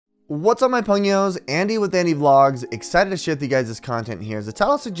What's up, my pungos? Andy with Andy Vlogs. Excited to share with you guys this content here. As the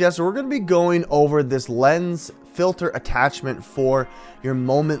title suggests, we're going to be going over this lens filter attachment for your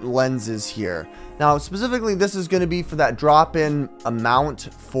moment lenses here. Now, specifically, this is going to be for that drop-in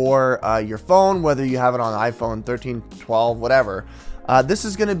mount for your phone, whether you have it on iPhone 13, 12, whatever. This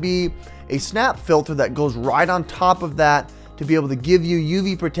is going to be a snap filter that goes right on top of that to be able to give you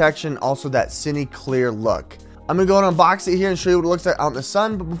UV protection, also that CineClear look. I'm going to go and unbox it here and show you what it looks like out in the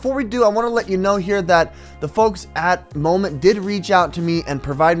sun. But before we do, I want to let you know here that the folks at Moment did reach out to me and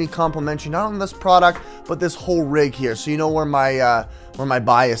provide me complimentary, not on this product, but this whole rig here. So you know where my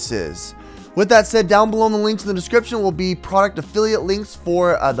bias is. With that said, down below in the links in the description will be product affiliate links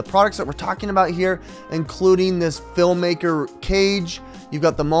for the products that we're talking about here, including this Filmmaker cage. You've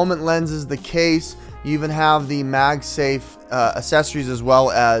got the Moment lenses, the case. You even have the MagSafe accessories as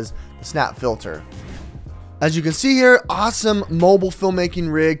well as the snap filter. As you can see here, awesome mobile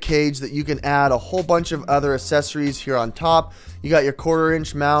filmmaking rig cage that you can add a whole bunch of other accessories here on top. You got your 1/4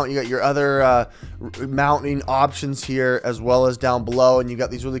 inch mount, you got your other mounting options here as well as down below, and you got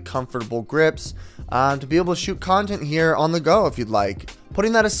these really comfortable grips to be able to shoot content here on the go if you'd like.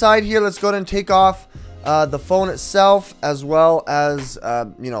 Putting that aside here, let's go ahead and take off the phone itself as well as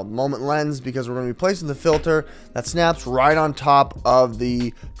Moment lens, because we're going to be placing the filter that snaps right on top of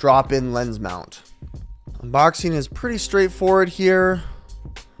the drop-in lens mount. Unboxing is pretty straightforward here.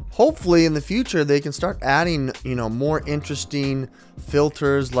 Hopefully in the future they can start adding more interesting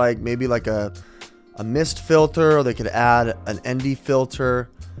filters, like maybe like a mist filter, or they could add an ND filter.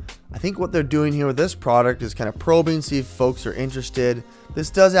 I think what they're doing here with this product is kind of probing, see if folks are interested. This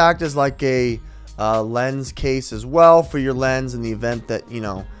does act as like a lens case as well for your lens in the event that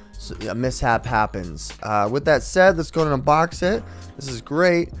a mishap happens. With that said, let's go and unbox it. This is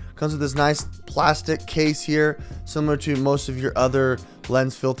great. Comes with this nice plastic case here, similar to most of your other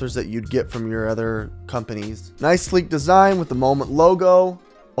lens filters that you'd get from your other companies. Nice sleek design with the Moment logo.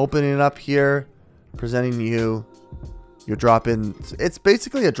 Opening it up here, presenting you your drop-in. It's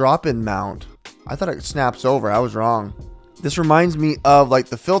basically a drop-in mount. I thought it snaps over. I was wrong. This reminds me of like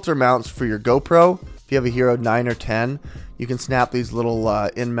the filter mounts for your GoPro. If you have a Hero 9 or 10, you can snap these little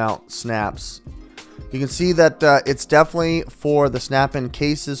in-mount snaps. You can see that it's definitely for the snap-in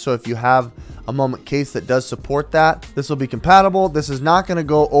cases, so if you have a Moment case that does support that, this will be compatible. This is not going to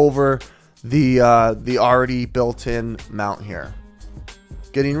go over the already built-in mount here.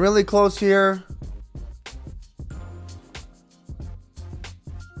 Getting really close here.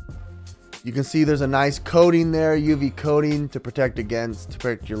 You can see there's a nice coating there, UV coating to protect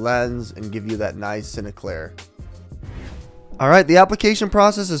your lens and give you that nice CineClear. Alright, the application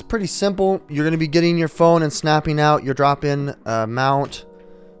process is pretty simple. You're going to be getting your phone and snapping out your drop-in mount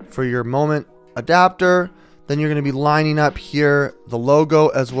for your Moment adapter. Then you're going to be lining up here the logo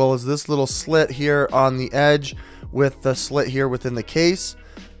as well as this little slit here on the edge with the slit here within the case.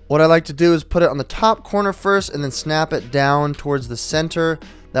 What I like to do is put it on the top corner first and then snap it down towards the center.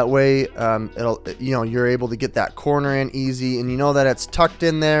 That way you're able to get that corner in easy, and you know that it's tucked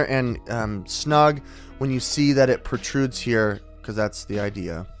in there and snug when you see that it protrudes here, because that's the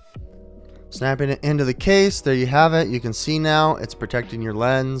idea. Snapping it into the case, there you have it. You can see now it's protecting your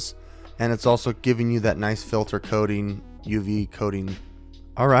lens, and it's also giving you that nice filter coating, UV coating.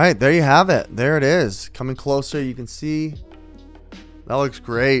 All right, there you have it. There it is. Coming closer, you can see that looks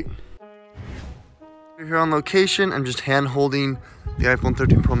great. Here on location, I'm just hand holding the iPhone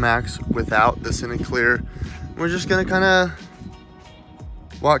 13 Pro Max without the CineClear. We're just gonna kind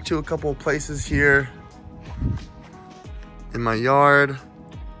of walk to a couple of places here in my yard,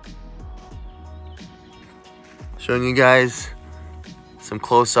 showing you guys some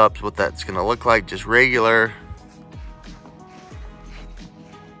close-ups what that's gonna look like, just regular.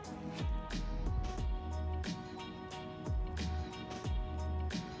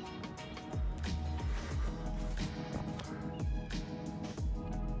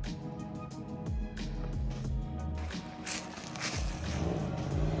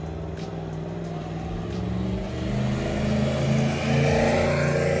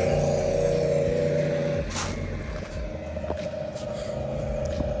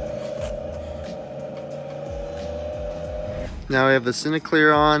 Now I have the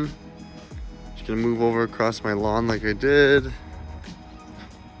CineClear on. Just gonna move over across my lawn like I did.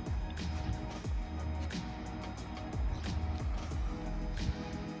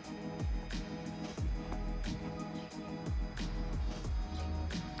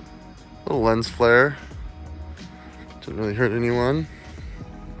 Little lens flare. Didn't really hurt anyone.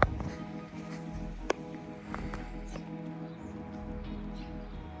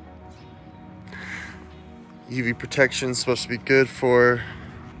 UV protection is supposed to be good for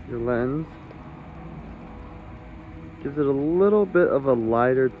your lens. Gives it a little bit of a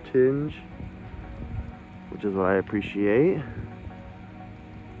lighter tinge, which is what I appreciate.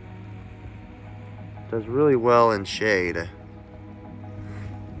 Does really well in shade.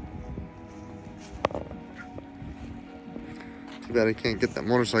 Too bad I can't get that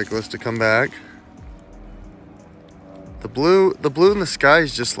motorcyclist to come back. The blue in the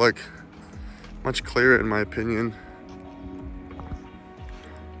skies just look much clearer in my opinion.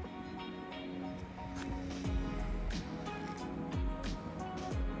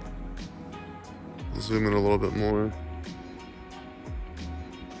 Zoom in a little bit more.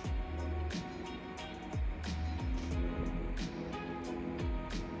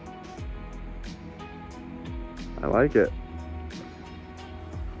 I like it.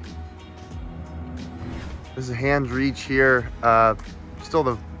 This is a hand's reach here. Still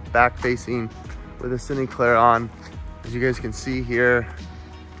the back facing with the CineClear on. As you guys can see here,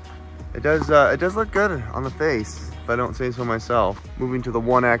 it does look good on the face, if I don't say so myself. Moving to the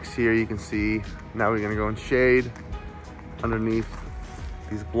 1X here, you can see now we're gonna go in shade underneath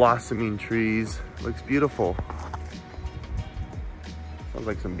these blossoming trees. Looks beautiful. Sounds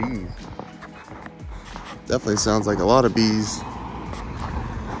like some bees. Definitely sounds like a lot of bees.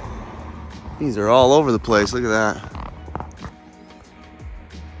 Bees are all over the place, look at that.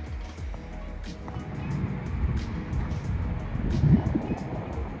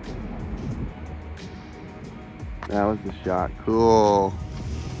 That was the shot, cool.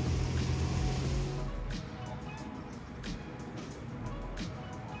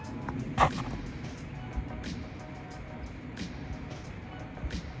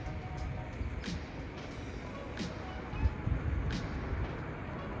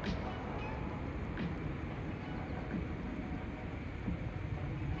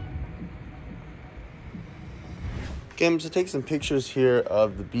 Okay, I'm just take some pictures here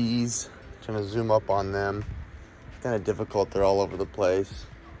of the bees. Trying to zoom up on them. It's kind of difficult, they're all over the place.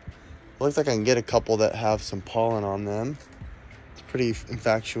 It looks like I can get a couple that have some pollen on them. It's pretty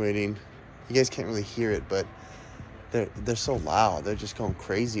infatuating. You guys can't really hear it, but they're so loud. They're just going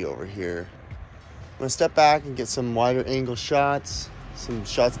crazy over here. I'm gonna step back and get some wider angle shots, some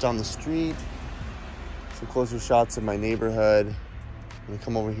shots down the street, some closer shots of my neighborhood. I'm gonna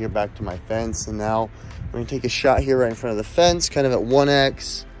come over here back to my fence, and now we're gonna take a shot here right in front of the fence, kind of at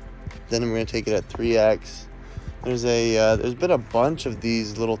 1X. Then we're gonna take it at 3X. There's been a bunch of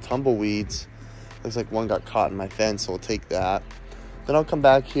these little tumbleweeds. Looks like one got caught in my fence, so we'll take that. Then I'll come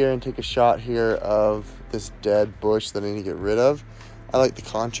back here and take a shot here of this dead bush that I need to get rid of. I like the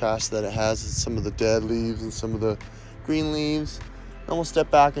contrast that it has, some of the dead leaves and some of the green leaves. Then we'll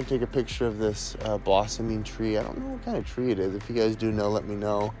step back and take a picture of this blossoming tree. I don't know what kind of tree it is. If you guys do know, let me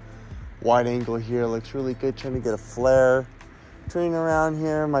know. Wide angle here looks really good. Trying to get a flare. Turning around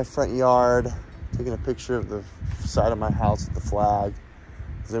here in my front yard. Taking a picture of the side of my house with the flag.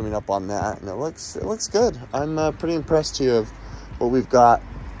 Zooming up on that, and it looks good. I'm pretty impressed here of what we've got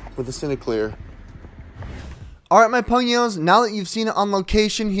with the CineClear. All right, my ponios, now that you've seen it on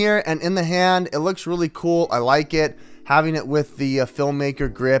location here and in the hand, it looks really cool. I like it. Having it with the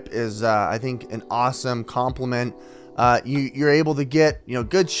Filmmaker grip is, I think, an awesome compliment. You're able to get,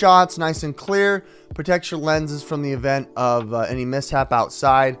 good shots, nice and clear, protects your lenses from the event of any mishap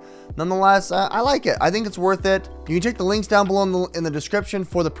outside. Nonetheless, I like it. I think it's worth it. You can check the links down below in the description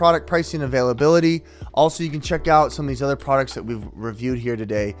for the product pricing availability. Also, you can check out some of these other products that we've reviewed here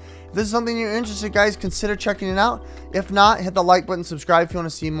today. If this is something you're interested, guys, consider checking it out. If not, hit the like button, subscribe if you want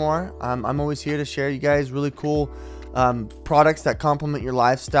to see more. I'm always here to share you guys really cool products that complement your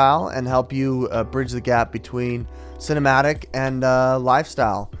lifestyle and help you bridge the gap between cinematic and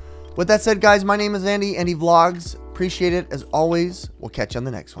lifestyle. With that said, guys, my name is Andy Vlogs. Appreciate it as always. We'll catch you on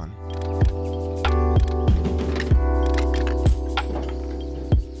the next one.